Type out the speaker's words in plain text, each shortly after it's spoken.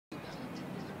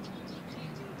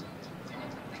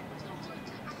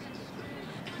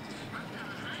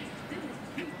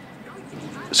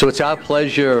So it's our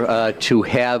pleasure to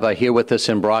have here with us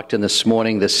in Brockton this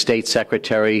morning the State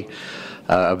Secretary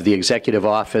of the Executive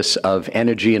Office of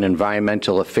Energy and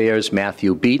Environmental Affairs,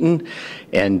 Matthew Beaton.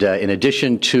 And in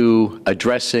addition to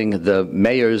addressing the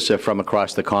mayors from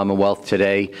across the Commonwealth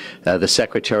today, the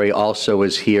Secretary also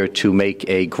is here to make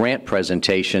a grant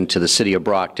presentation to the City of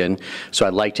Brockton. So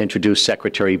I'd like to introduce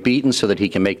Secretary Beaton so that he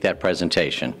can make that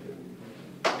presentation.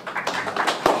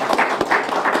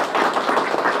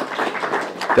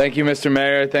 Thank you, Mr.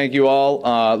 Mayor. Thank you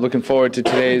all. Looking forward to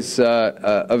today's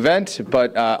event,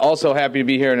 but also happy to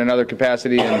be here in another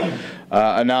capacity and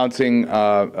announcing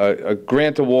a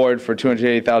grant award for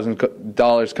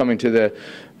 $280,000 coming to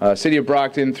the City of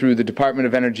Brockton through the Department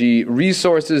of Energy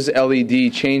Resources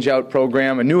LED Changeout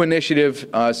Program, a new initiative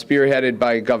spearheaded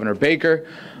by Governor Baker.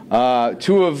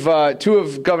 Two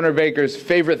of Governor Baker's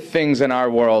favorite things in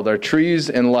our world are trees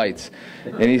and lights.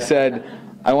 And he said,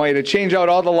 I want you to change out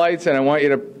all the lights, and I want you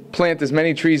to plant as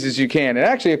many trees as you can. And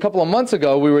actually, a couple of months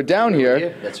ago, we were down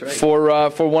here for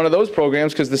one of those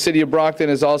programs, because the City of Brockton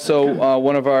is also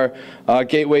one of our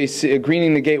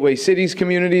Greening the Gateway Cities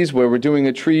communities, where we're doing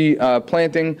a tree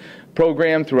planting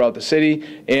program throughout the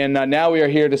city. And now we are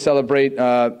here to celebrate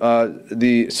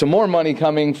some more money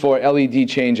coming for LED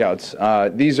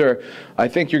changeouts. These are, I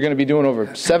think you're going to be doing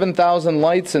over 7,000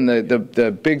 lights in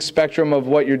the big spectrum of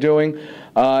what you're doing.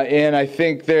 And I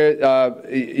think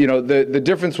the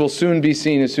difference will soon be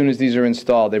seen as soon as these are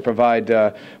installed. They provide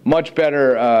much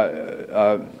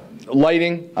better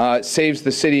lighting, saves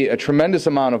the city a tremendous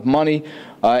amount of money,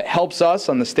 helps us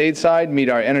on the state side meet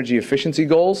our energy efficiency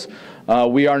goals.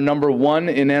 We are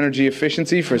 #1 in energy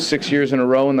efficiency for 6 years in a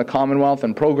row in the Commonwealth,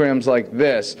 and programs like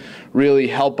this really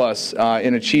help us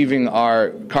in achieving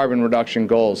our carbon reduction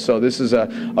goals. So this is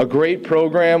a great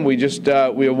program. We just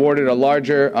we awarded a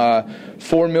larger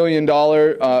 $4 million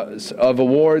of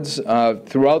awards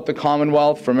throughout the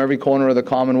Commonwealth, from every corner of the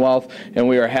Commonwealth, and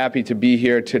we are happy to be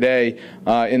here today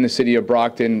in the City of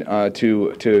Brockton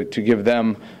to give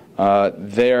them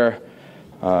their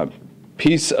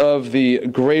piece of the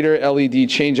greater LED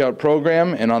changeout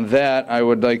program. And on that, I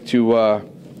would like to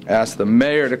ask the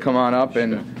mayor to come on up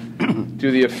and do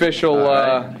the official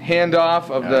handoff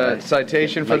of the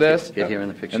citation for this. Get here in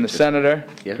the picture. And the senator,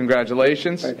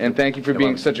 congratulations, and thank you for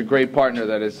being such a great partner.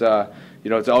 That is,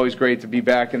 it's always great to be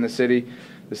back in the city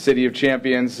of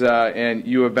champions, and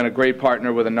you have been a great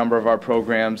partner with a number of our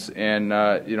programs. And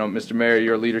Mr. Mayor,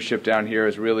 your leadership down here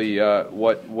is really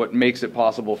what makes it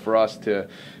possible for us to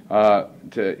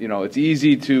it's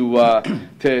easy to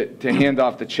hand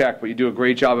off the check, but you do a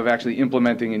great job of actually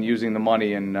implementing and using the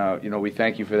money, and we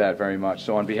thank you for that very much.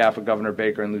 So on behalf of Governor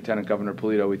Baker and Lieutenant Governor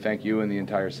Polito, we thank you and the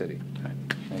entire city.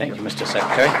 Thank you, Mr.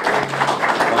 Secretary.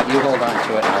 Why don't you hold on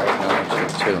to it, and I'll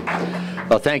acknowledge it too.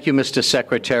 Well, thank you, Mr.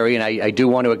 Secretary, and I do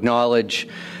want to acknowledge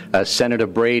Senator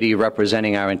Brady,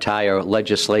 representing our entire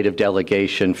legislative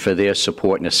delegation, for their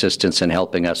support and assistance in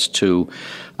helping us to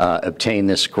obtain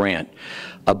this grant.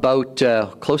 About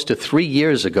close to 3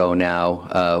 years ago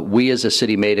now, we as a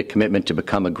city made a commitment to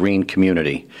become a green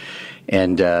community.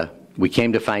 And we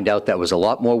came to find out that was a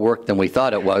lot more work than we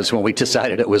thought it was when we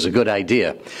decided it was a good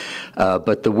idea.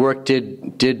 But the work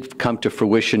did come to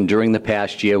fruition during the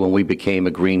past year when we became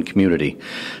a green community.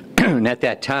 And at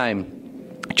that time,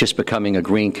 just becoming a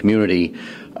green community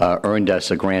earned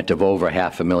us a grant of over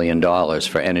 $500,000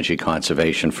 for energy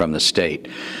conservation from the state.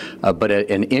 But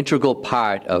an integral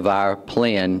part of our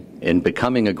plan in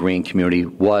becoming a green community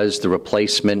was the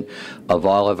replacement of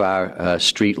all of our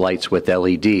street lights with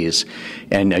LEDs.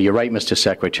 And you're right, Mr.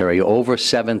 Secretary, over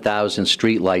 7,000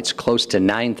 street lights, close to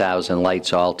 9,000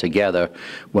 lights altogether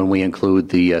when we include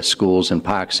the schools and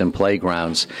parks and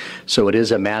playgrounds. So it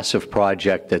is a massive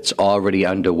project that's already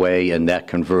underway, and that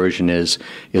conversion is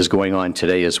going on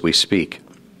today as we speak.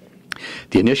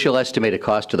 The initial estimated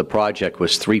cost of the project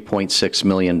was $3.6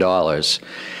 million,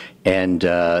 and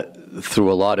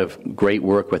through a lot of great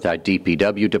work with our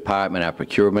DPW department, our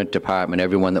procurement department,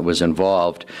 everyone that was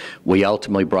involved, we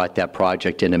ultimately brought that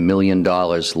project in $1 million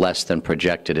less than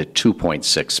projected at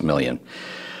 $2.6 million.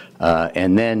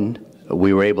 And then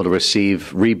we were able to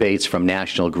receive rebates from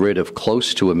National Grid of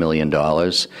close to $1 million,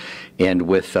 and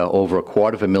with over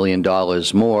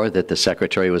 $250,000 more that the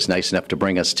Secretary was nice enough to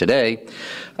bring us today,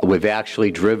 we've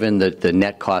actually driven the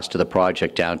net cost of the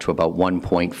project down to about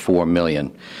 $1.4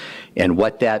 million. And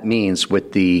what that means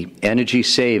with the energy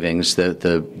savings,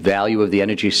 the value of the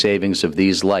energy savings of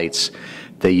these lights,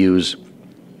 they use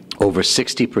over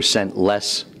 60%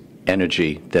 less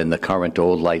energy than the current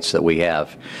old lights that we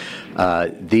have.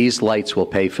 These lights will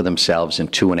pay for themselves in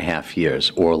 2.5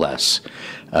 years or less.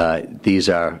 These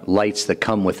are lights that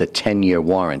come with a 10-year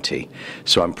warranty.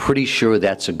 So I'm pretty sure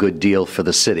that's a good deal for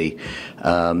the city,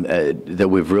 that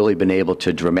we've really been able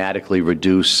to dramatically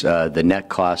reduce the net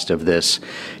cost of this.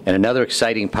 And another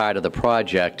exciting part of the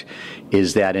project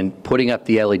is that in putting up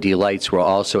the LED lights, we're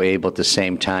also able at the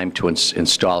same time to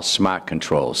install smart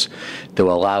controls that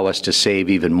will allow us to save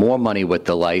even more money with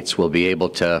the lights. We'll be able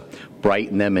to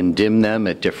brighten them and dim them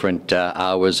at different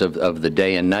hours of the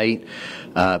day and night.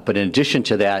 But in addition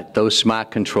to that, those smart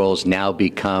controls now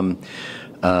become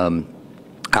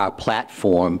our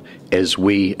platform as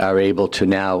we are able to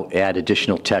now add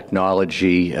additional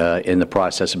technology in the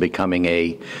process of becoming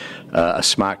a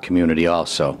smart community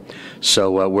also.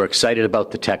 So we're excited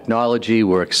about the technology,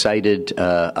 we're excited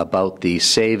about the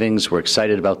savings, we're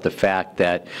excited about the fact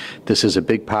that this is a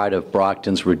big part of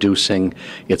Brockton's reducing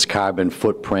its carbon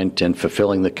footprint and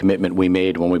fulfilling the commitment we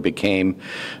made when we became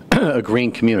a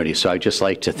green community. So I'd just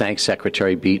like to thank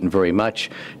Secretary Beaton very much,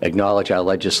 acknowledge our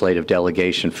legislative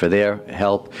delegation for their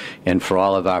help, and for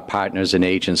all of our partners and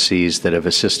agencies that have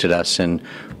assisted us in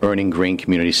earning green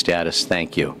community status.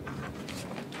 Thank you.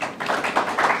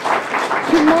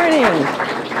 Good morning.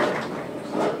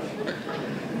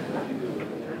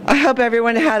 I hope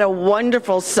everyone had a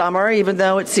wonderful summer, even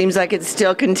though it seems like it's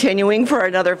still continuing for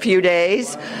another few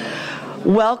days.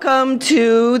 Welcome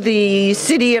to the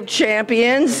City of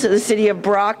Champions, the City of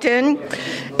Brockton.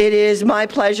 It is my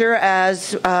pleasure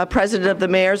as President of the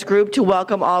Mayor's Group to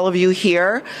welcome all of you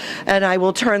here, and I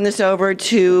will turn this over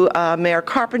to Mayor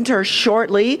Carpenter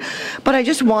shortly, but I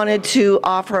just wanted to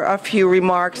offer a few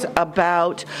remarks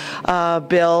about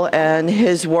Bill and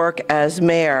his work as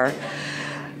mayor.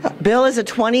 Bill is a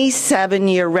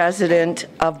 27-year resident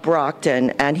of Brockton,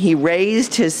 and he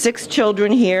raised his 6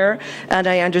 children here, and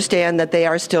I understand that they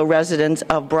are still residents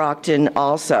of Brockton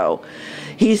also.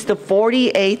 He's the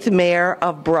 48th mayor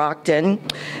of Brockton,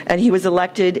 and he was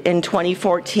elected in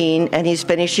 2014, and he's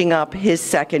finishing up his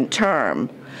 2nd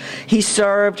term. He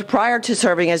served, prior to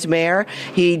serving as mayor,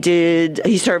 he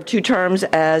served 2 terms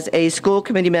as a school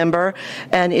committee member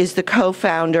and is the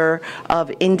co-founder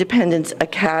of Independence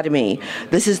Academy.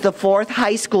 This is the 4th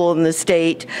high school in the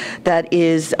state that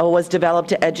was developed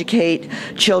to educate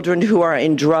children who are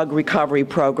in drug recovery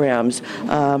programs.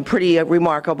 Pretty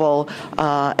remarkable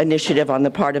initiative on the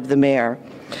part of the mayor.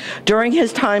 During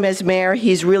his time as mayor,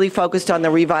 he's really focused on the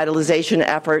revitalization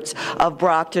efforts of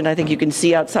Brockton. I think you can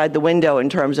see outside the window in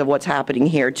terms of what's happening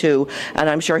here too, and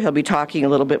I'm sure he'll be talking a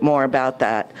little bit more about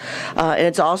that. And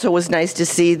it also was nice to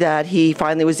see that he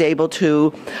finally was able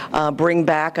to bring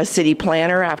back a city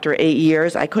planner after 8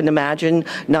 years. I couldn't imagine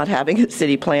not having a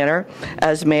city planner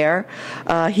as mayor.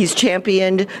 He's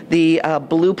championed the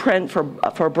blueprint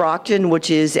for Brockton, which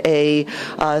is a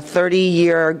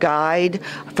 30-year guide,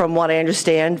 from what I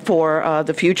understand, for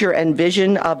the future and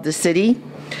vision of the city.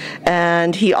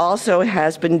 And he also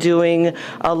has been doing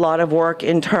a lot of work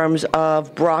in terms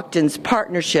of Brockton's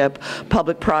partnership,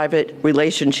 public-private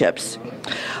relationships.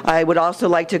 I would also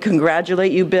like to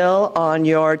congratulate you, Bill, on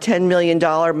your $10 million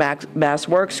Mass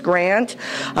Works grant.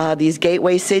 These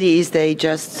gateway cities, they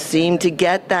just seem to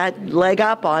get that leg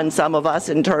up on some of us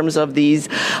in terms of these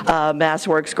Mass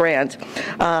Works grants.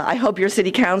 I hope your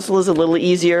city council is a little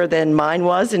easier than mine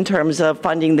was in terms of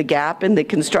funding the gap in the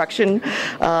construction,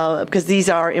 because these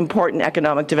are important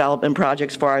economic development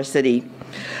projects for our city.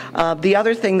 The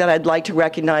other thing that I'd like to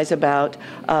recognize about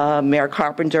Mayor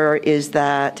Carpenter is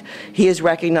that he is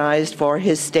recognized for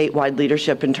his statewide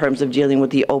leadership in terms of dealing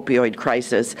with the opioid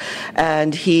crisis.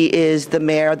 And he is the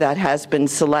mayor that has been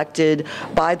selected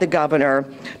by the governor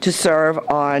to serve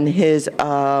on his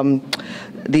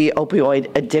the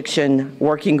opioid addiction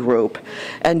working group.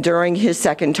 And during his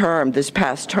 2nd term, this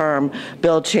past term,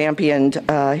 Bill championed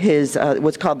his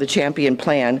what's called the Champion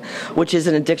Plan, which is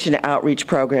an addiction outreach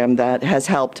program that has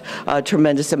helped a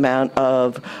tremendous amount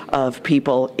of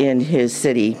people in his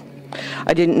city.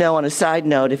 I didn't know, on a side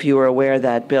note, if you were aware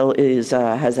that Bill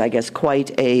has, I guess,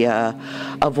 quite a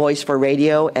voice for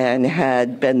radio and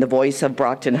had been the voice of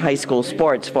Brockton High School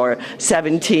sports for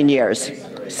 17 years.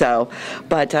 So,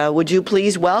 but would you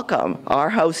please welcome our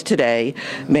host today,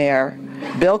 Mayor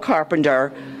Bill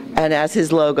Carpenter, and as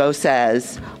his logo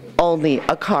says, only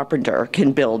a carpenter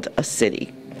can build a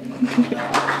city.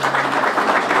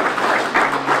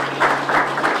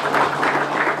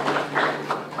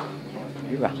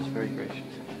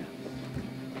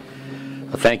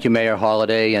 Well, thank you, Mayor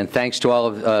Holliday, and thanks to all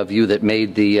of you that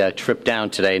made the trip down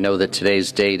today. I know that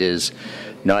today's date is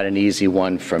not an easy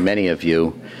one for many of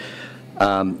you.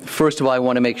 First of all, I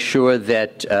want to make sure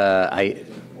that I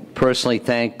personally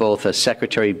thank both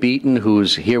Secretary Beaton,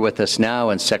 who's here with us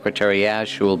now, and Secretary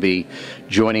Ash, who will be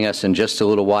joining us in just a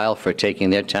little while, for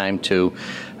taking their time to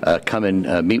come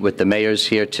and meet with the mayors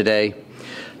here today.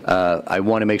 I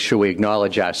want to make sure we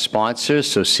acknowledge our sponsors.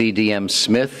 So CDM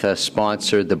Smith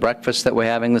sponsored the breakfast that we're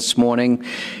having this morning.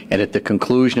 And at the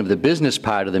conclusion of the business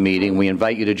part of the meeting, we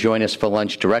invite you to join us for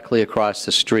lunch directly across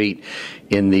the street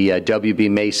in the WB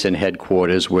Mason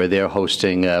headquarters, where they're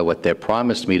hosting what they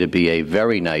promised me to be a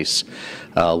very nice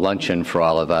luncheon for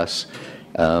all of us.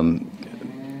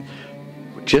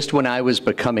 Just when I was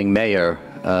becoming mayor,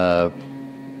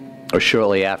 or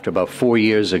shortly after, about 4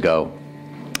 years ago,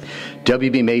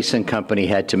 WB Mason Company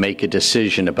had to make a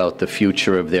decision about the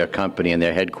future of their company and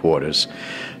their headquarters.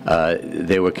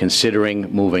 They were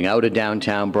considering moving out of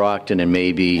downtown Brockton and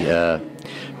maybe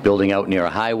building out near a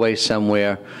highway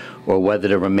somewhere, or whether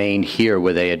to remain here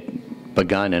where they had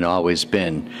begun and always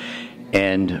been.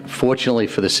 And fortunately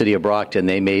for the city of Brockton,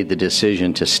 they made the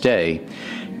decision to stay.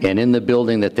 And in the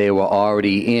building that they were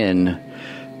already in,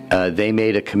 they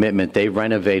made a commitment. They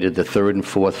renovated the 3rd and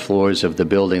 4th floors of the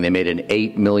building. They made an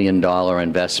 $8 million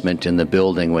investment in the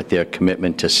building with their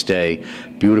commitment to stay.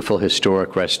 Beautiful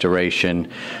historic restoration.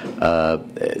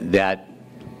 That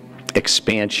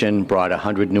expansion brought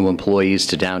 100 new employees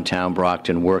to downtown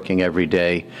Brockton, working every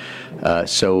day.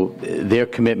 So their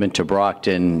commitment to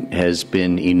Brockton has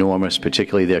been enormous,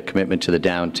 particularly their commitment to the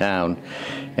downtown.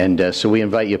 And so we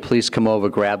invite you, please come over,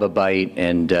 grab a bite,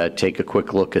 and take a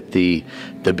quick look at the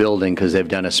building, because they've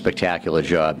done a spectacular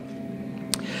job.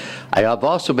 I have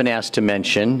also been asked to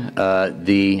mention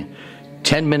the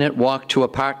 10-minute walk to a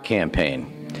park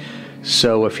campaign.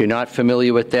 So if you're not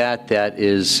familiar with that, that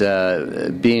is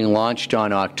being launched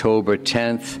on October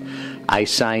 10th. I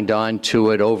signed on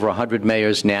to it. Over 100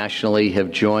 mayors nationally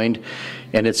have joined,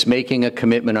 and it's making a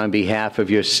commitment on behalf of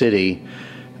your city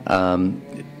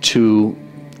to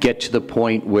get to the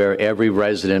point where every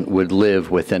resident would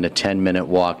live within a 10-minute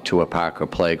walk to a park or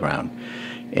playground.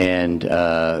 And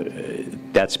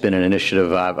that's been an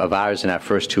initiative of ours in our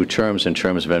first 2 terms in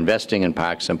terms of investing in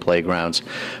parks and playgrounds.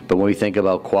 But when we think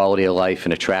about quality of life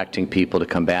and attracting people to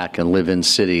come back and live in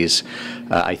cities,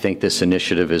 I think this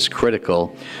initiative is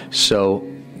critical. So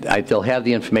they'll have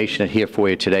the information here for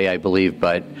you today, I believe,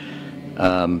 but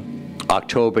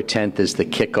October 10th is the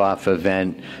kickoff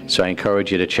event, so I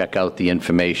encourage you to check out the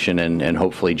information and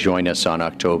hopefully join us on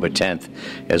October 10th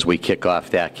as we kick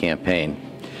off that campaign.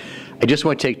 I just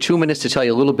want to take 2 minutes to tell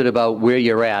you a little bit about where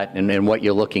you're at and what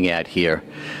you're looking at here.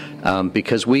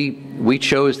 Because we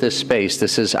chose this space.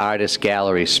 This is Artist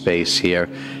Gallery space here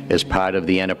as part of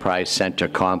the Enterprise Center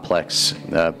complex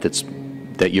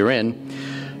that you're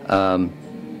in.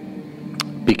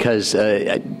 Because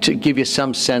to give you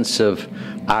some sense of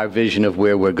our vision of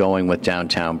where we're going with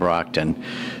downtown Brockton,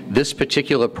 this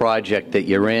particular project that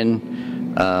you're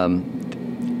in,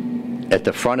 at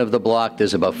the front of the block,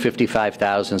 there's about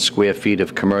 55,000 square feet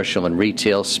of commercial and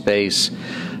retail space.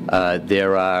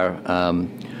 There are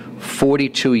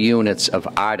 42 units of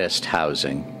artist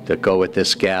housing that go with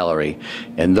this gallery,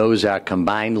 and those are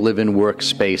combined live-in work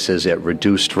spaces at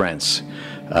reduced rents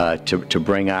to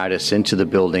bring artists into the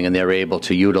building, and they're able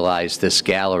to utilize this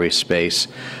gallery space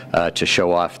to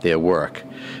show off their work.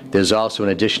 There's also an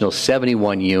additional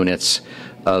 71 units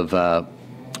of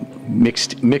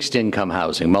mixed income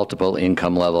housing, multiple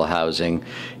income level housing,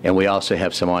 and we also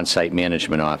have some on-site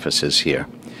management offices here.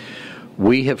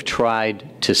 We have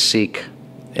tried to seek,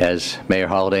 as Mayor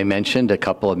Holliday mentioned, a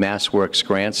couple of MassWorks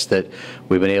grants that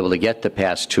we've been able to get the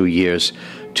past 2 years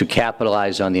to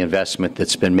capitalize on the investment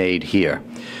that's been made here.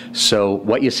 So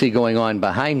what you see going on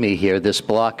behind me here, this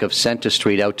block of Center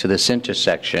Street out to this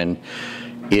intersection,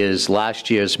 is last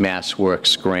year's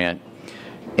MassWorks grant.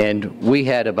 And we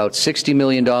had about $60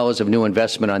 million of new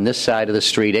investment on this side of the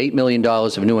street, $8 million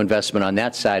of new investment on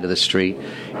that side of the street,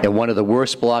 and one of the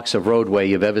worst blocks of roadway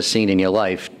you've ever seen in your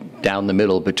life down the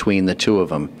middle between the two of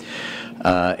them.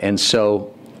 And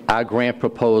so our grant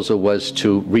proposal was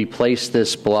to replace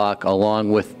this block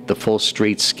along with the full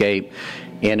streetscape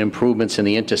and improvements in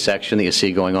the intersection that you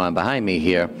see going on behind me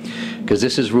here, because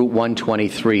this is Route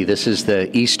 123. This is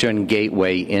the eastern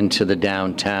gateway into the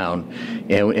downtown,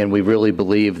 and we really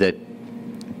believe that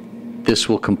this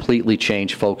will completely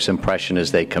change folks' impression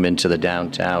as they come into the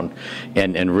downtown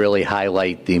and really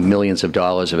highlight the millions of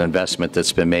dollars of investment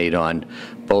that's been made on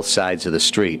both sides of the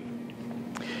street.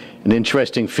 An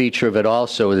interesting feature of it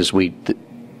also is we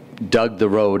dug the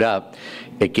road up,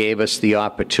 it gave us the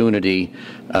opportunity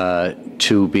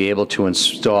to be able to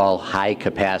install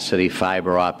high-capacity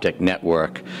fiber optic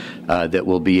network that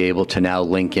will be able to now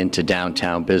link into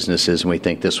downtown businesses, and we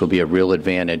think this will be a real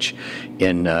advantage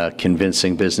in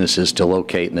convincing businesses to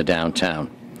locate in the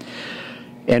downtown.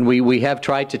 And we have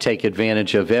tried to take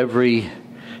advantage of every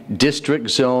district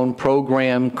zone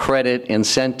program, credit,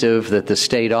 incentive that the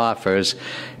state offers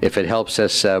if it helps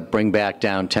us bring back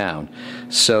downtown.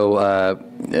 So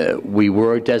we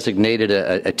were designated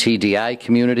a TDI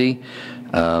community.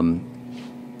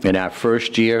 In our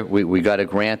first year, we got a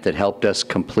grant that helped us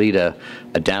complete a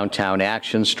downtown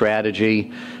action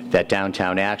strategy. That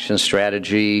downtown action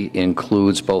strategy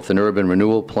includes both an urban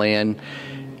renewal plan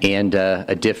and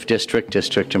a DIF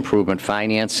district improvement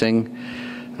financing.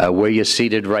 Where you're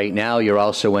seated right now, you're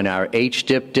also in our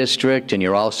HDIP district, and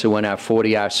you're also in our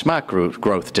 40R Smart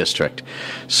Growth District.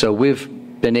 So we've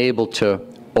been able to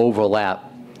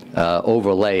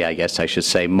overlay, I guess I should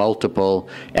say, multiple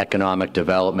economic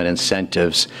development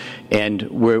incentives, and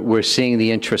we're seeing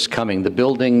the interest coming. The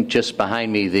building just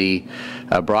behind me, the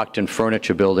Brockton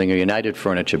Furniture Building, or United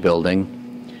Furniture Building,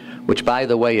 which, by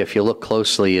the way, if you look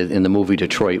closely in the movie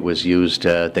Detroit, was used,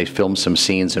 they filmed some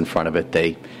scenes in front of it.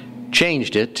 They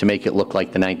changed it to make it look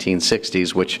like the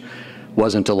 1960s, which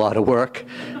wasn't a lot of work,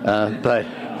 but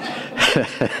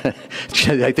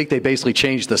I think they basically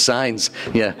changed the signs,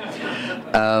 yeah.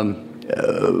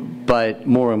 But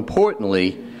more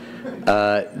importantly,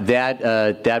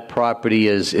 that property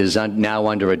is now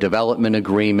under a development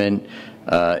agreement,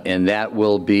 and that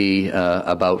will be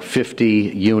about 50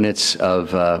 units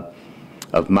of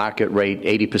market rate,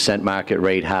 80% market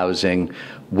rate housing,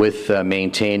 with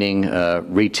maintaining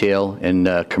retail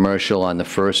and commercial on the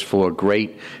first floor.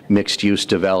 Great mixed-use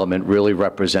development, really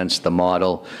represents the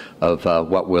model of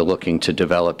what we're looking to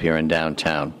develop here in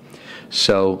downtown.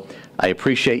 So I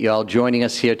appreciate you all joining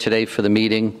us here today for the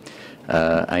meeting.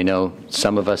 I know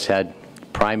some of us had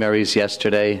primaries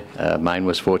yesterday. Mine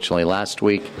was fortunately last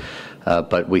week.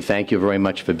 But we thank you very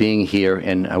much for being here.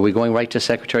 And are we going right to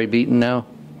Secretary Beaton now?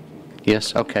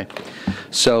 Yes? Okay.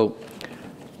 So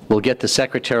we'll get the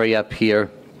Secretary up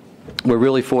here. We're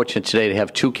really fortunate today to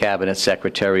have two Cabinet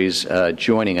Secretaries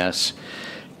joining us.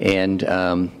 And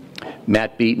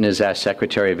Matt Beaton is our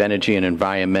Secretary of Energy and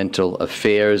Environmental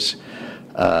Affairs.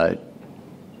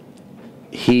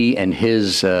 He and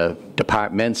his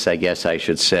departments, I guess I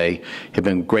should say, have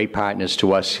been great partners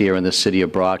to us here in the city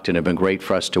of Brockton, have been great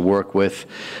for us to work with.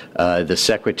 The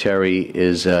Secretary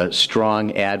is a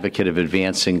strong advocate of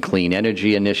advancing clean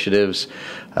energy initiatives.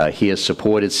 He has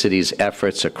supported cities'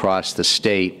 efforts across the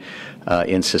state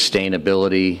in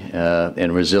sustainability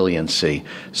and resiliency.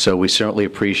 So we certainly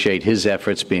appreciate his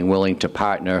efforts, being willing to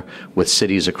partner with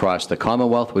cities across the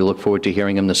Commonwealth. We look forward to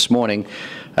hearing him this morning.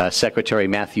 Secretary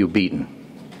Matthew Beaton.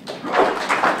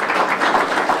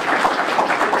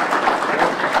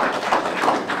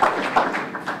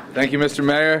 Thank you, Mr.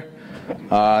 Mayor.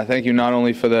 Thank you not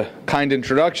only for the kind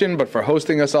introduction, but for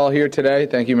hosting us all here today.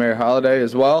 Thank you, Mayor Holliday,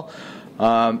 as well.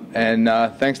 And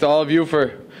thanks to all of you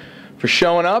for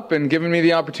showing up and giving me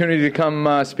the opportunity to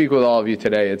come speak with all of you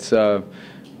today. It's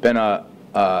been a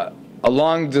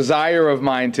long desire of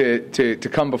mine to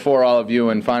come before all of you,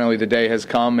 and finally the day has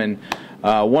come. And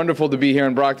wonderful to be here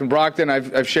in Brockton. Brockton,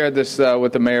 I've shared this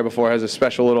with the mayor before, has a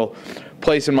special little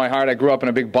place in my heart. I grew up in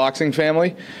a big boxing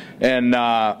family, and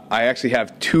I actually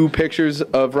have two pictures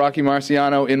of Rocky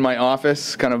Marciano in my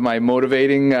office, kind of my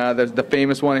motivating, the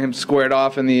famous one of him squared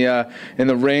off in the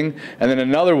ring, and then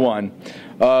another one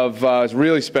of a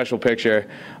really special picture.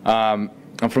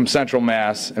 I'm from Central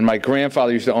Mass, and my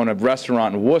grandfather used to own a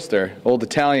restaurant in Worcester, old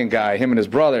Italian guy, him and his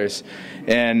brothers.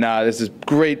 And there's this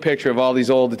great picture of all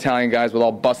these old Italian guys with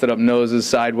all busted up noses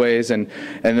sideways, and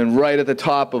then right at the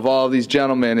top of all of these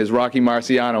gentlemen is Rocky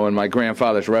Marciano in my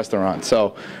grandfather's restaurant.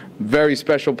 So very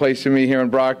special place to me here in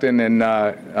Brockton, and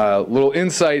a little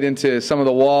insight into some of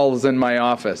the walls in my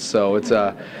office. So it's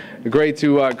great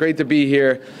to be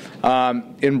here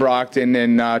in Brockton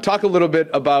and talk a little bit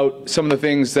about some of the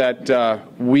things that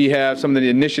we have, some of the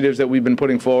initiatives that we've been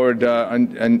putting forward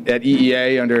at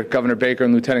EEA under Governor Baker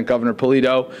and Lieutenant Governor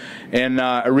Polito. And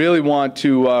I really want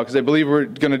to, because I believe we're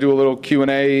going to do a little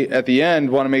Q&A at the end,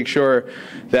 want to make sure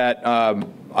that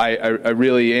I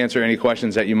really answer any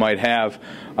questions that you might have.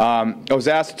 I was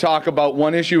asked to talk about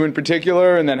one issue in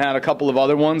particular, and then had a couple of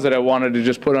other ones that I wanted to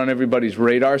just put on everybody's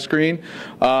radar screen.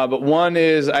 But one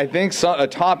is, I think, a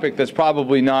topic that's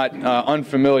probably not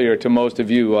unfamiliar to most of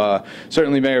you.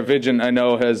 Certainly Mayor Vigent, I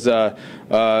know, has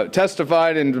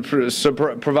testified and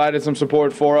provided some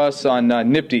support for us on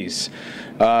NPDES,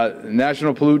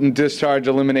 National Pollutant Discharge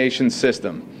Elimination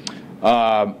System.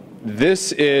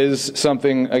 This is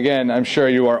something, again, I'm sure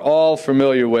you are all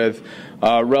familiar with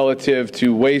relative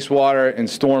to wastewater and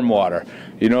stormwater.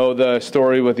 You know the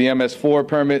story with the MS4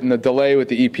 permit and the delay with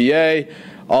the EPA.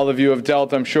 All of you have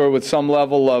dealt, I'm sure, with some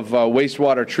level of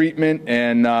wastewater treatment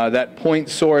and that point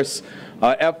source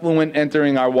effluent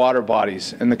entering our water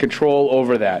bodies and the control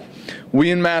over that.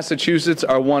 We in Massachusetts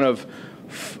are one of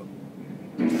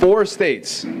 4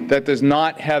 states that does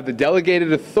not have the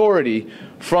delegated authority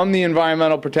from the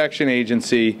Environmental Protection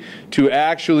Agency to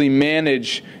actually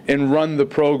manage and run the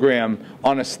program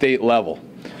on a state level.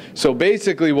 So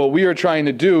basically what we are trying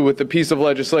to do with the piece of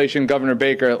legislation Governor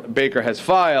Baker has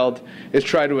filed is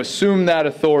try to assume that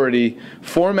authority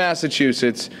for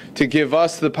Massachusetts to give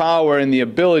us the power and the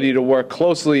ability to work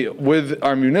closely with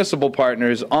our municipal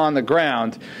partners on the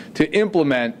ground to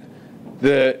implement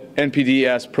the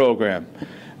NPDES program.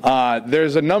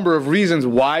 There's a number of reasons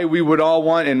why we would all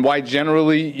want and why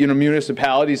generally,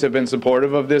 municipalities have been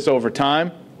supportive of this over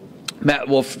time.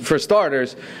 Well, for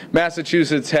starters,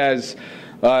 Massachusetts has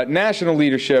national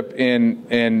leadership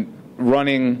in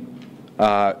running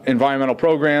environmental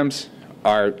programs.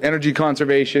 Our energy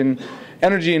conservation,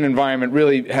 energy and environment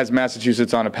really has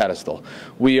Massachusetts on a pedestal.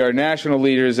 We are national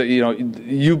leaders.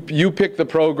 You pick the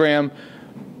program.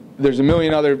 There's a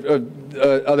million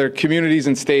other communities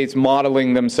and states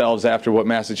modeling themselves after what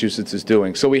Massachusetts is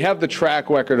doing. So we have the track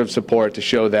record of support to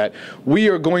show that we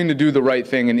are going to do the right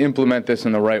thing and implement this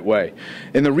in the right way.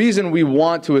 And the reason we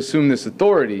want to assume this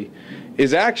authority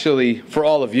is actually for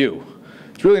all of you.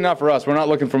 It's really not for us. We're not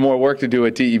looking for more work to do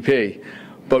at DEP.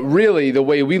 But really, the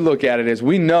way we look at it is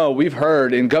we've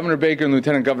heard, and Governor Baker and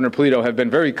Lieutenant Governor Polito have been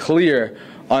very clear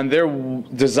on their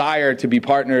desire to be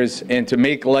partners and to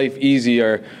make life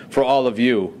easier for all of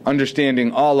you,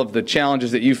 understanding all of the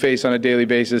challenges that you face on a daily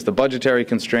basis, the budgetary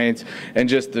constraints, and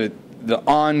just the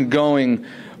ongoing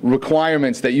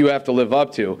requirements that you have to live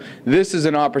up to. This is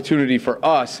an opportunity for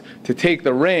us to take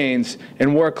the reins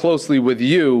and work closely with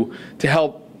you to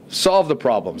help solve the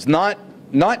problems,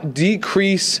 not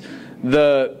decrease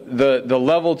the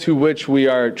level to which we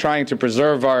are trying to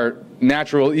preserve our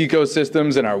natural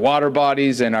ecosystems and our water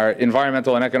bodies and our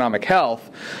environmental and economic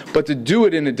health, but to do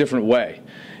it in a different way.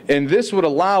 And this would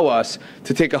allow us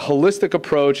to take a holistic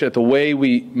approach at the way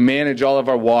we manage all of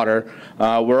our water. We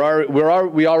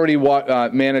already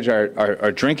manage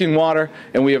our drinking water,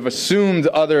 and we have assumed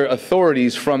other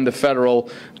authorities from the federal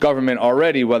government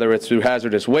already, whether it's through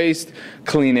hazardous waste,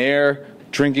 clean air,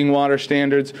 drinking water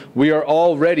standards. We are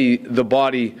already the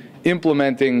body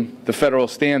implementing the federal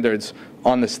standards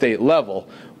on the state level.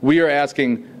 We are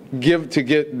asking to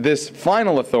get this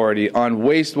final authority on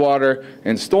wastewater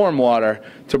and stormwater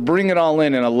to bring it all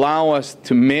in and allow us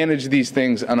to manage these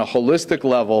things on a holistic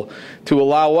level, to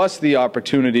allow us the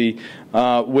opportunity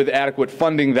with adequate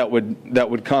funding that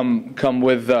would come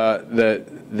with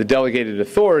the delegated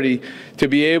authority to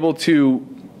be able to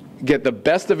get the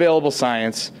best available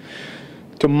science,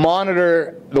 to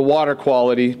monitor the water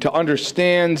quality, to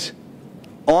understand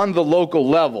on the local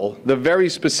level the very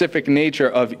specific nature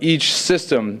of each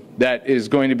system that is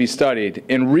going to be studied,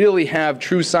 and really have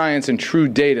true science and true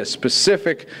data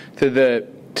specific to the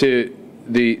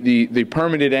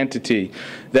permitted entity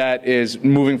that is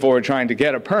moving forward trying to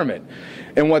get a permit.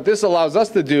 And what this allows us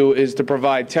to do is to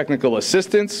provide technical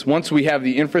assistance once we have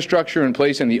the infrastructure in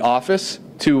place in the office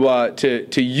to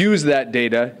use that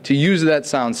data, to use that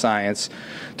sound science,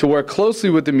 to work closely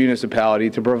with the municipality,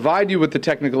 to provide you with the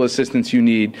technical assistance you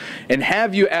need, and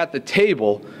have you at the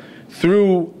table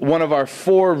through one of our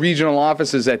 4 regional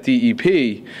offices at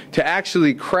DEP to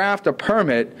actually craft a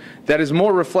permit that is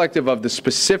more reflective of the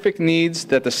specific needs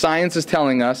that the science is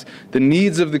telling us, the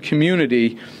needs of the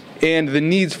community, and the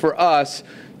needs for us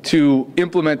to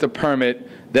implement a permit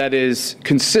that is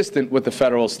consistent with the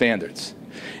federal standards.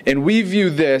 And we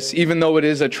view this, even though it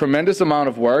is a tremendous amount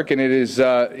of work, and it is,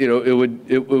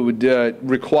 it would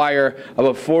require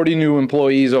about 40 new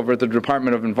employees over at the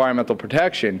Department of Environmental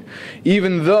Protection.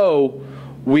 Even though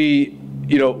we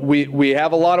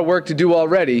have a lot of work to do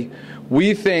already,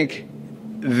 we think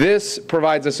this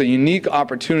provides us a unique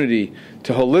opportunity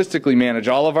to holistically manage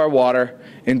all of our water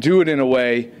and do it in a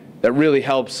way that really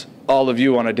helps all of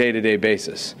you on a day-to-day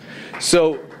basis.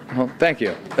 So, well, thank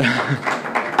you.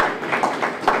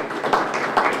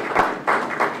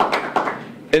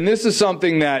 And this is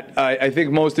something that I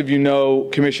think most of you know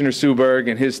Commissioner Suberg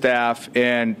and his staff,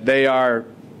 and they are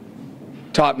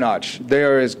top-notch. They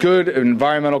are as good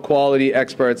environmental quality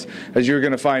experts as you're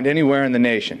going to find anywhere in the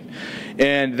nation.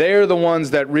 And they're the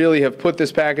ones that really have put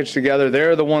this package together.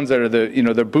 They're the ones that are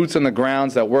the boots on the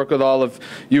grounds that work with all of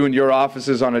you and your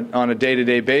offices on a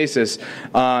day-to-day basis,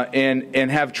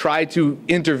 and have tried to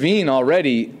intervene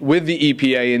already with the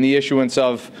EPA in the issuance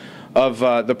of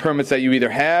the permits that you either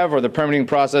have or the permitting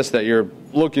process that you're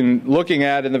looking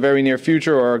at in the very near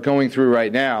future or are going through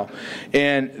right now.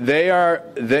 And they are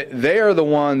the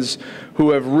ones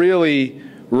who have really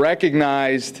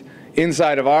recognized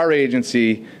inside of our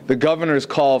agency the governor's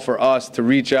call for us to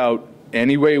reach out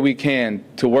any way we can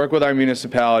to work with our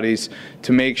municipalities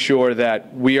to make sure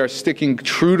that we are sticking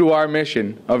true to our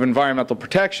mission of environmental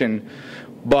protection,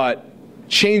 but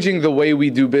changing the way we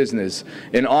do business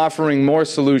and offering more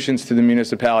solutions to the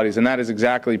municipalities, and that is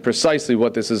exactly precisely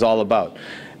what this is all about.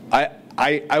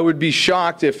 I would be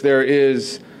shocked if there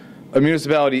is a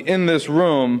municipality in this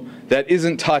room that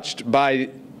isn't touched by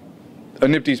a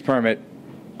NIPDES permit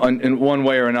in one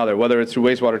way or another, whether it's through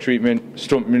wastewater treatment,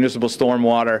 municipal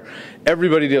stormwater.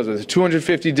 Everybody deals with it.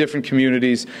 250 different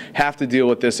communities have to deal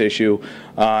with this issue,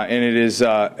 and it is,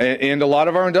 and a lot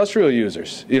of our industrial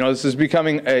users. This is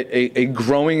becoming a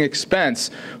growing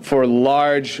expense for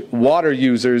large water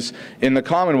users in the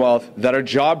Commonwealth that are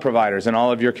job providers in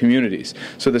all of your communities.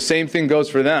 So the same thing goes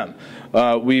for them.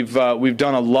 We've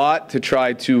done a lot to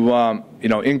try to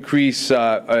increase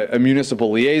a municipal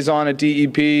liaison at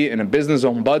DEP and a business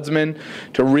ombudsman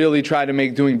to really try to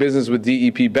make doing business with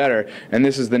DEP better. And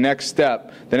this is the next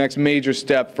step, the next major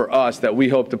step for us that we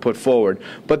hope to put forward.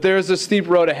 But there's a steep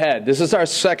road ahead. This is our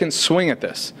second swing at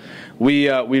this.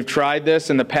 We've tried this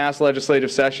in the past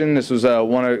legislative session. This was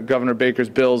one of Governor Baker's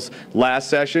bills last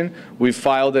session. We've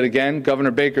filed it again.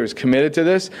 Governor Baker is committed to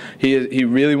this. He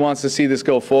really wants to see this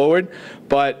go forward.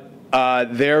 But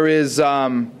there's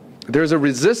a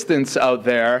resistance out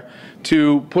there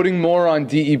to putting more on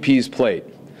DEP's plate.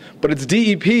 But it's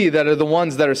DEP that are the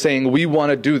ones that are saying we want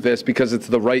to do this because it's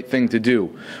the right thing to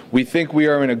do. We think we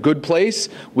are in a good place.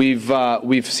 We've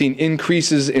seen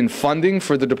increases in funding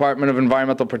for the Department of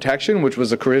Environmental Protection, which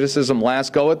was a criticism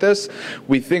last go at this.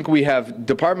 We think we have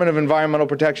Department of Environmental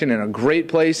Protection in a great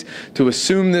place to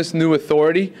assume this new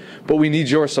authority, but we need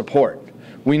your support.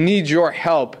 We need your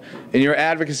help and your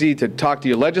advocacy to talk to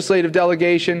your legislative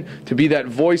delegation, to be that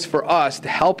voice for us, to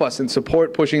help us and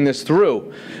support pushing this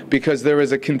through. Because there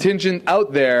is a contingent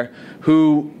out there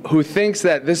who thinks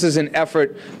that this is an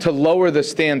effort to lower the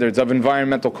standards of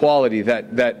environmental quality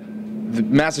that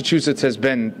Massachusetts has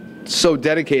been so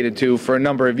dedicated to for a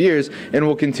number of years and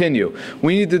will continue.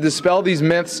 We need to dispel these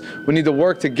myths, we need to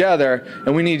work together,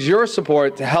 and we need your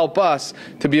support to help us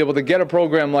to be able to get a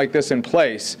program like this in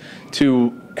place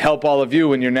to help all of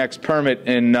you in your next permit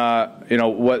in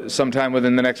sometime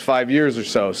within the next 5 years or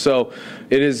so. So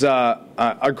it is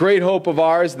a great hope of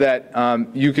ours that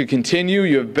you could continue.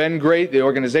 You have been great. The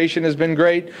organization has been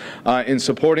great in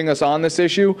supporting us on this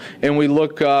issue, and we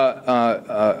look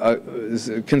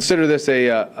consider this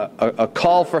a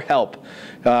call for help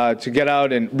to get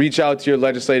out and reach out to your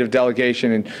legislative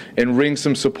delegation and wring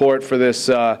some support for this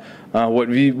what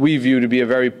we view to be a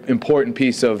very important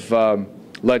piece of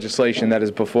legislation that is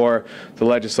before the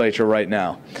legislature right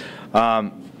now.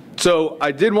 So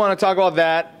I did want to talk about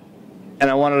that, and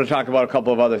I wanted to talk about a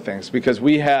couple of other things, because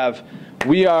Jay's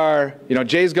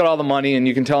got all the money, and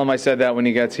you can tell him I said that when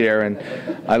he gets here, and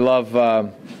I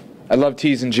love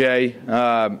teasing Jay.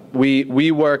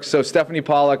 We work, so Stephanie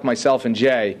Pollack, myself, and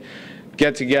Jay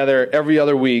get together every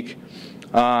other week,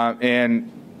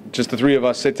 and just the three of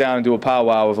us sit down and do a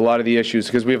powwow of a lot of the issues,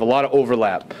 because we have a lot of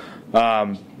overlap.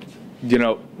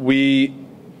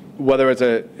 Whether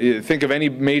it's think of any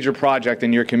major project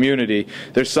in your community,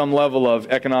 there's some level of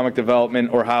economic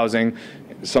development or housing,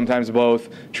 sometimes both,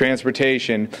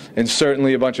 transportation, and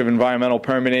certainly a bunch of environmental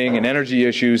permitting and energy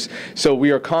issues. So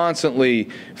we are constantly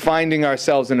finding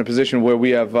ourselves in a position where we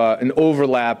have an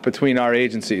overlap between our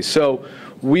agencies. So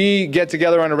we get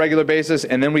together on a regular basis,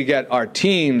 and then we get our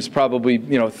teams, probably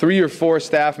 3 or 4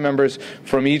 staff members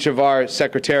from each of our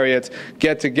secretariats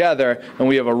get together, and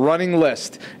we have a running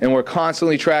list, and we're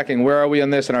constantly tracking where are we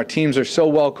on this, and our teams are so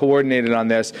well coordinated on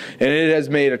this, and it has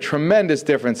made a tremendous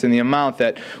difference in the amount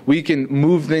that we can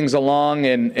move things along,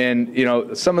 and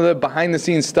some of the behind the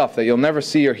scenes stuff that you'll never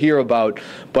see or hear about,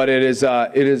 but it is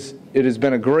it has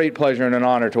been a great pleasure and an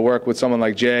honor to work with someone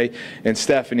like Jay and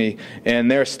Stephanie and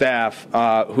their staff,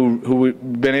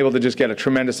 who've been able to just get a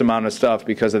tremendous amount of stuff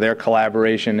because of their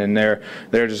collaboration and their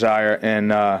desire.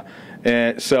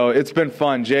 And so it's been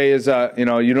fun. Jay is,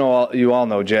 you all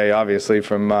know Jay, obviously,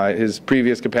 from his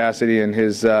previous capacity and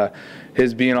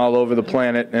his being all over the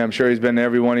planet. And I'm sure he's been to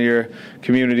every one of your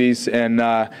communities. And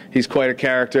he's quite a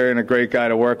character and a great guy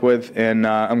to work with. And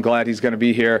I'm glad he's going to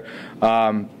be here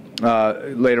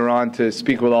later on to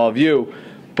speak with all of you.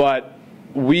 But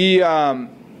we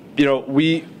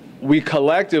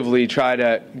collectively try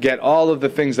to get all of the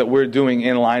things that we're doing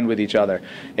in line with each other,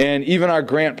 and even our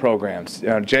grant programs.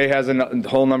 Jay has a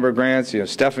whole number of grants.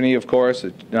 Stephanie, of course,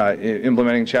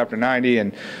 implementing Chapter 90,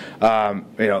 and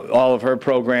all of her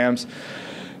programs,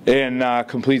 and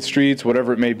Complete Streets,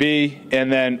 whatever it may be.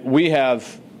 And then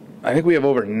I think we have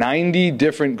over 90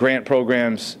 different grant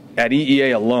programs at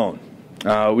EEA alone.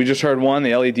 We just heard one,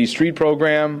 the LED Street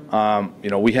program.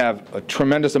 We have a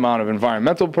tremendous amount of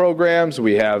environmental programs.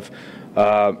 We have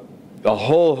a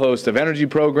whole host of energy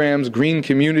programs, green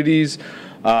communities,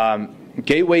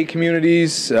 gateway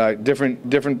communities,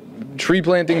 different tree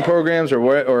planting programs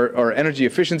or energy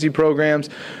efficiency programs.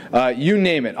 You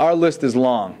name it. Our list is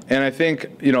long, and I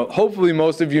think hopefully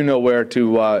most of you know where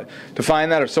to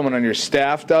find that, or someone on your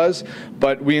staff does.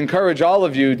 But we encourage all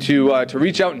of you to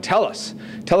reach out and tell us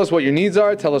what your needs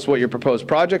are. Tell us what your proposed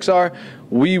projects are.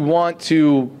 We want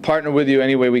to partner with you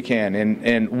any way we can,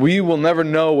 and we will never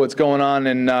know what's going on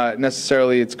and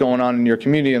necessarily it's going on in your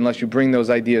community unless you bring those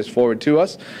ideas forward to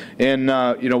us. And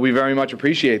we very much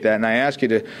appreciate that. And I ask you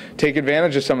to take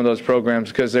advantage of some of those programs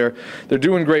because they're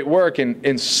doing great work,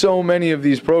 and so many of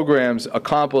these programs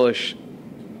accomplish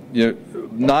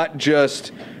not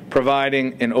just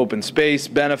providing an open space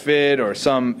benefit or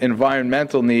some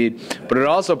environmental need, but it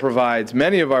also provides,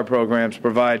 many of our programs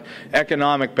provide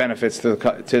economic benefits to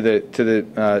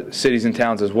the cities and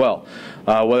towns as well.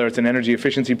 Whether it's an energy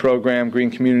efficiency program,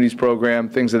 green communities program,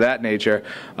 things of that nature,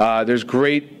 there's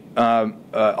great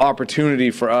opportunity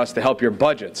for us to help your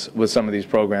budgets with some of these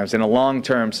programs in a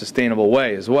long-term sustainable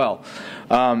way as well.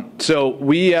 So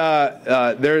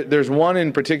there's one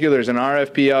in particular, there's an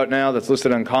RFP out now that's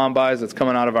listed on Combis that's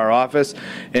coming out of our office,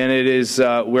 and it is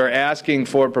we're asking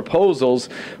for proposals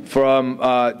from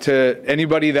to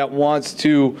anybody that wants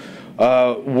to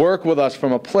work with us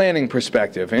from a planning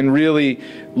perspective and really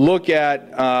look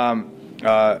at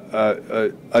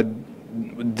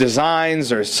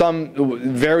designs or some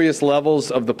various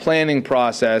levels of the planning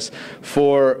process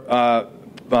for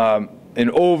an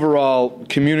overall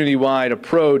community-wide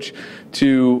approach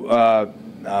to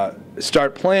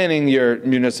start planning your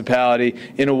municipality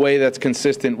in a way that's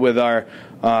consistent with our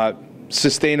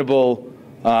sustainable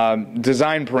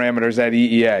design parameters at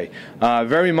EEA.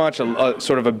 Very much a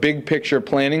sort of a big picture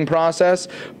planning process,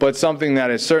 but something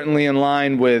that is certainly in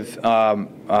line with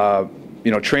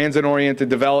transit-oriented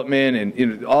development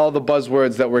and all the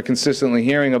buzzwords that we're consistently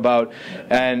hearing about,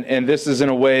 and this is in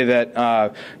a way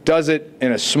that does it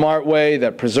in a smart way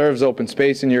that preserves open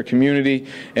space in your community.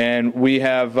 And we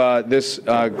have this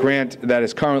grant that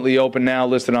is currently open now,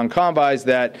 listed on Combis,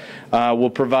 that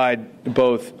will provide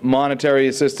both monetary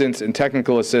assistance and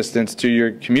technical assistance to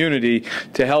your community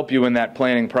to help you in that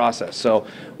planning process. So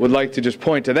would like to just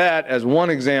point to that as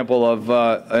one example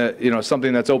of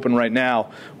something that's open right now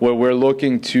where we're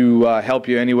looking to help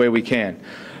you any way we can.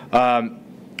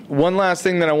 One last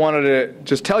thing that I wanted to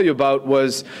just tell you about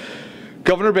was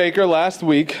Governor Baker last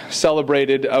week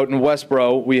celebrated out in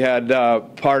Westboro. We had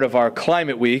part of our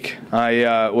Climate Week.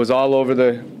 I was all over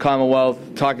the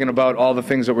Commonwealth talking about all the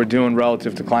things that we're doing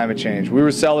relative to climate change. We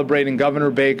were celebrating Governor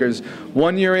Baker's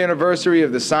one-year anniversary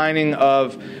of the signing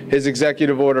of his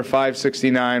Executive Order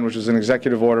 569, which was an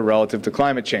executive order relative to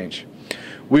climate change.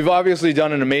 We've obviously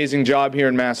done an amazing job here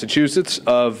in Massachusetts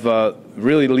of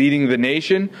really leading the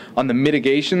nation on the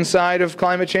mitigation side of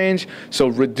climate change, so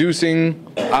reducing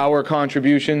our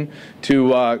contribution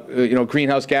to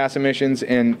greenhouse gas emissions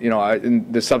and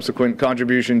and the subsequent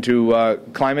contribution to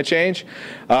climate change.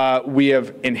 We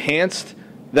have enhanced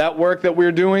that work that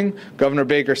we're doing. Governor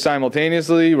Baker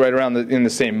simultaneously, right around in the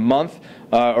same month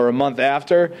or a month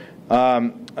after,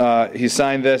 he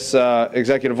signed this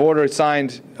executive order,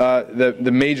 signed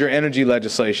the major energy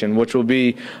legislation, which will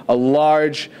be a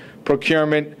large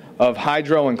procurement of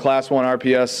hydro and Class 1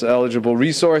 RPS eligible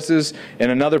resources,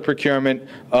 and another procurement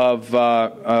of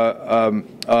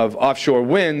offshore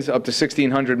wind, up to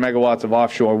 1,600 megawatts of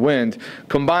offshore wind,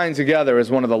 combined together as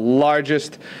one of the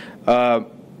largest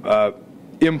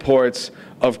imports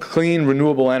of clean,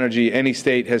 renewable energy any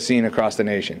state has seen across the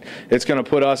nation. It's going to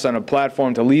put us on a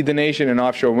platform to lead the nation in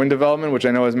offshore wind development, which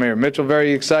I know has Mayor Mitchell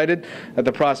very excited at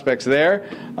the prospects there,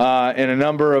 and a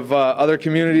number of other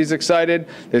communities excited.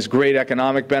 There's great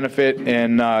economic benefit,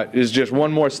 and is just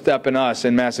one more step in us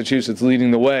in Massachusetts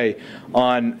leading the way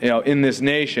on, in this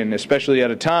nation, especially at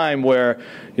a time where,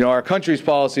 our country's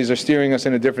policies are steering us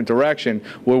in a different direction,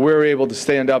 where we're able to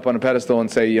stand up on a pedestal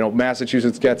and say,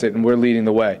 Massachusetts gets it and we're leading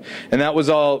the way. And that was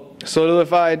all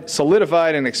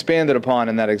solidified and expanded upon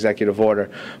in that executive order.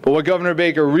 But what Governor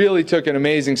Baker really took an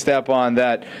amazing step on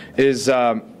that is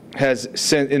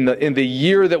has in the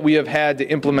year that we have had to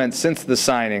implement since the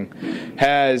signing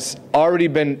has already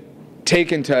been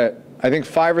taken to, I think,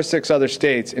 5 or 6 other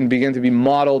states and begin to be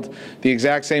modeled the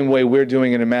exact same way we're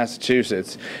doing it in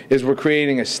Massachusetts, is we're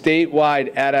creating a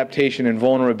statewide adaptation and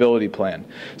vulnerability plan.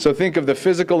 So think of the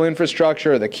physical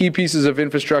infrastructure, the key pieces of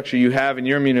infrastructure you have in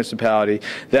your municipality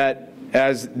that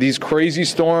as these crazy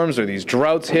storms or these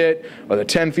droughts hit, or the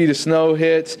 10 feet of snow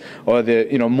hits, or the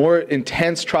more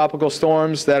intense tropical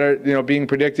storms that are being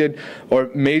predicted,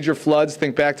 or major floods,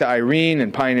 think back to Irene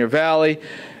and Pioneer Valley,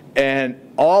 and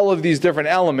all of these different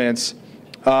elements,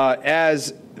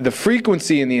 as the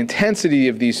frequency and the intensity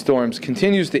of these storms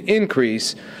continues to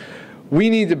increase, we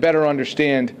need to better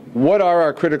understand what are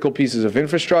our critical pieces of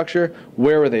infrastructure,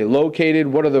 where are they located,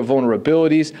 what are the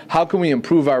vulnerabilities, how can we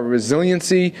improve our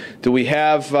resiliency, do we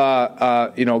have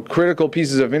critical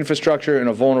pieces of infrastructure in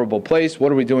a vulnerable place,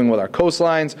 what are we doing with our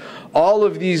coastlines, all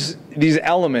of these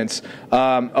elements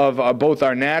of both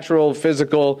our natural,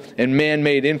 physical, and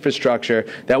man-made infrastructure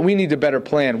that we need to better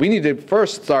plan. We need to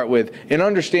first start with an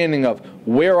understanding of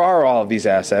where are all of these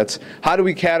assets, how do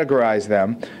we categorize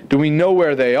them, do we know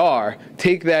where they are,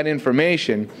 take that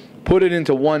information, put it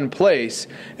into one place,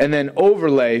 and then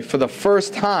overlay. For the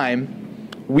first time,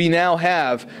 we now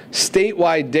have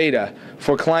statewide data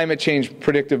for climate change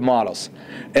predictive models.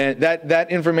 And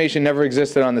that information never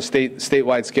existed on the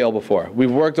statewide scale before.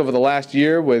 We've worked over the last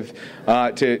year with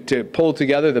to pull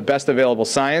together the best available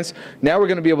science. Now we're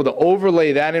going to be able to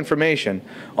overlay that information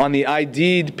on the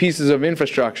ID'd pieces of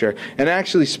infrastructure and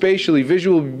actually spatially,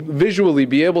 visually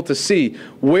be able to see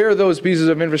where those pieces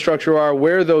of infrastructure are,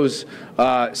 where those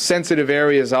sensitive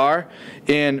areas are,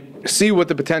 and see what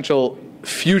the potential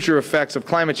future effects of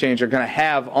climate change are going to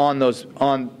have on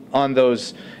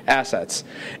those assets.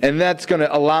 And that's going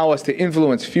to allow us to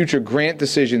influence future grant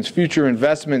decisions, future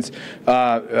investments,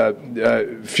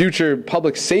 future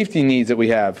public safety needs that we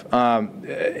have,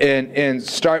 and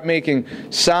start making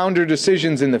sounder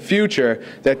decisions in the future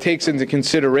that takes into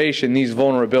consideration these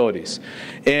vulnerabilities.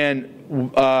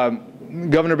 And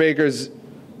Governor Baker's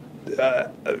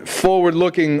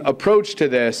forward-looking approach to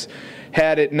this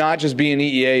had it not just be an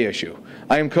EEA issue.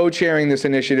 I am co-chairing this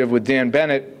initiative with Dan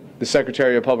Bennett, the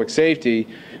Secretary of Public Safety,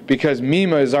 because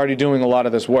MEMA is already doing a lot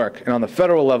of this work. And on the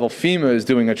federal level, FEMA is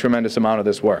doing a tremendous amount of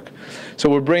this work. So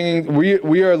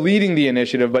we are leading the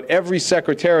initiative, but every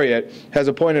secretariat has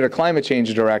appointed a climate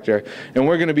change director, and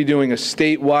we're going to be doing a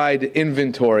statewide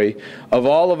inventory of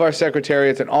all of our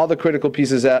secretariats and all the critical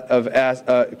pieces of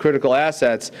critical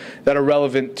assets that are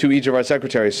relevant to each of our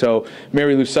secretaries. So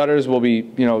Mary Lou Sutters will be,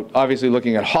 obviously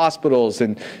looking at hospitals,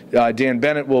 and Dan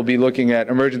Bennett will be looking at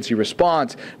emergency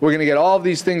response. We're going to get all of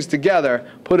these things together,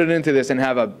 put it into this, and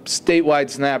have a statewide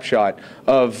snapshot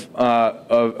of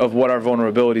what our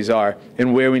vulnerabilities are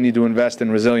and where we need to invest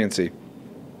in resiliency.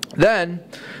 Then,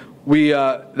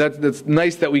 that's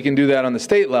nice that we can do that on the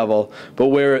state level, but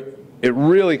where it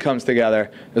really comes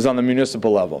together is on the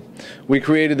municipal level. We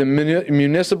created the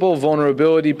Municipal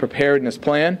Vulnerability Preparedness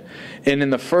Plan, and in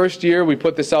the first year we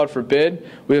put this out for bid.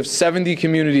 We have 70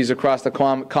 communities across the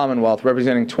Commonwealth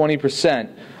representing 20%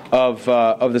 of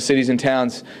the cities and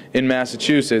towns in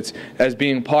Massachusetts as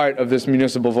being part of this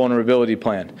municipal vulnerability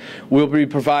plan. We'll be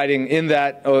providing in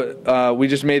that, we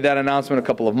just made that announcement a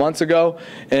couple of months ago,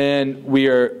 and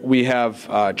we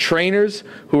have trainers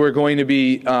who are going to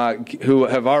be, who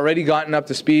have already gotten up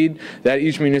to speed, that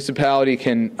each municipality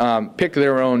can pick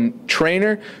their own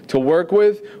trainer to work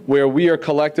with, where we are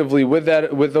collectively with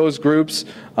those groups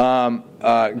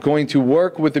going to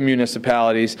work with the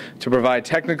municipalities to provide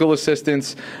technical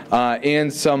assistance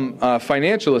and some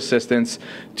financial assistance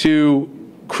to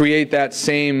create that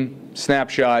same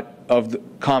snapshot of the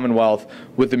Commonwealth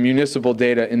with the municipal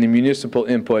data and the municipal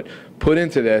input put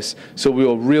into this, so we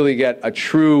will really get a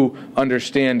true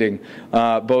understanding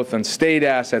both on state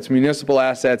assets, municipal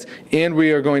assets, and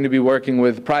we are going to be working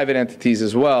with private entities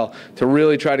as well to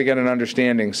really try to get an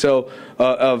understanding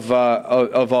of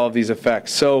all of these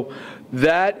effects. So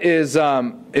that is,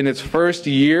 in its first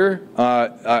year,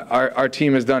 our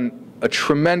team has done a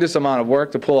tremendous amount of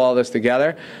work to pull all this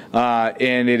together,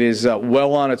 and it is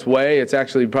well on its way. It's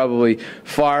actually probably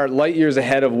far light years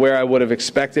ahead of where I would have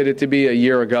expected it to be a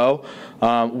year ago.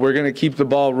 We're going to keep the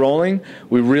ball rolling.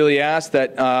 We really ask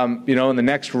that, in the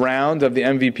next round of the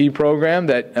MVP program,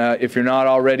 that if you're not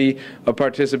already a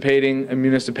participating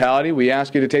municipality, we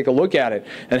ask you to take a look at it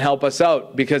and help us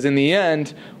out. Because in the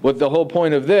end, what the whole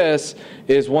point of this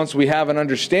is, once we have an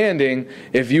understanding,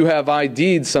 if you have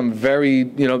ID'd some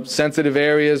very, sensitive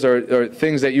areas or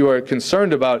things that you are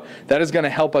concerned about, that is going to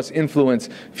help us influence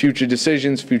future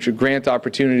decisions, future grant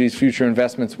opportunities, future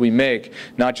investments we make,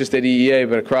 not just at EEA,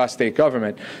 but across state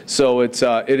government. So it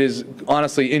is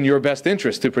honestly in your best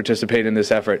interest to participate in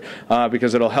this effort,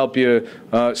 because it'll help you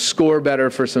score better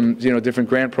for some different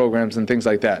grant programs and things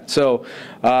like that. So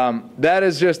that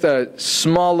is just a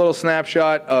small little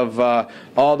snapshot of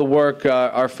all the work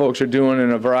our folks are doing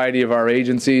in a variety of our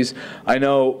agencies. I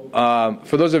know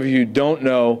for those of you who don't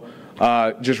know,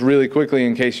 just really quickly,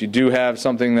 in case you do have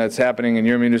something that's happening in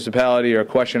your municipality or a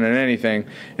question on anything,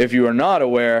 if you are not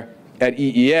aware, at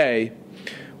EEA,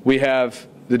 we have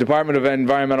the Department of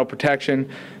Environmental Protection,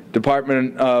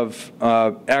 Department of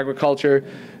Agriculture,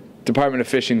 Department of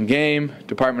Fish and Game,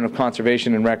 Department of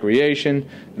Conservation and Recreation,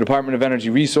 the Department of Energy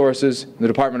Resources, and the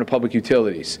Department of Public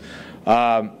Utilities.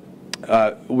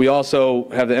 We also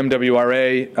have the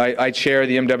MWRA. I chair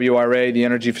the MWRA, the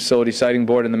Energy Facility Siting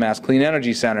Board, and the Mass Clean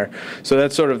Energy Center. So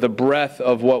that's sort of the breadth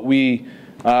of what we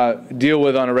deal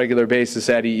with on a regular basis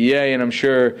at EEA, and I'm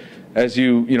sure as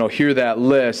you hear that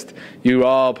list, you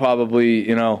all probably,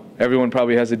 everyone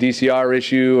probably has a DCR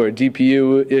issue or a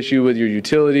DPU issue with your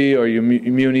utility or your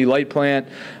muni light plant.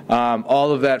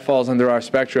 All of that falls under our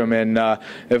spectrum, and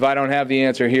if I don't have the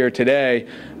answer here today,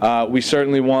 we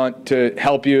certainly want to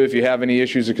help you if you have any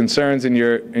issues or concerns in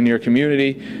your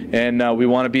community, and we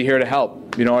want to be here to help.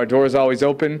 Our door is always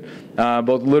open,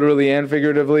 both literally and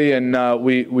figuratively, and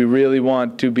we really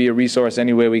want to be a resource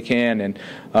any way we can. And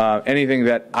anything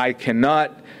that I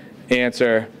cannot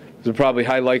answer, there's probably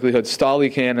high likelihood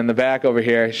Stolly can in the back over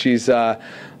here. She's our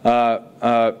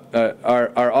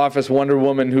office Wonder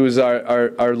Woman, who's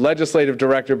our legislative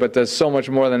director, but does so much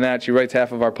more than that. She writes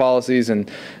half of our policies,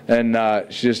 and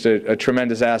she's just a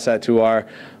tremendous asset to our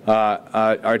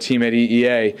team at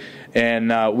EEA.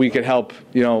 And we could help,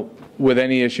 with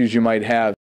any issues you might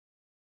have.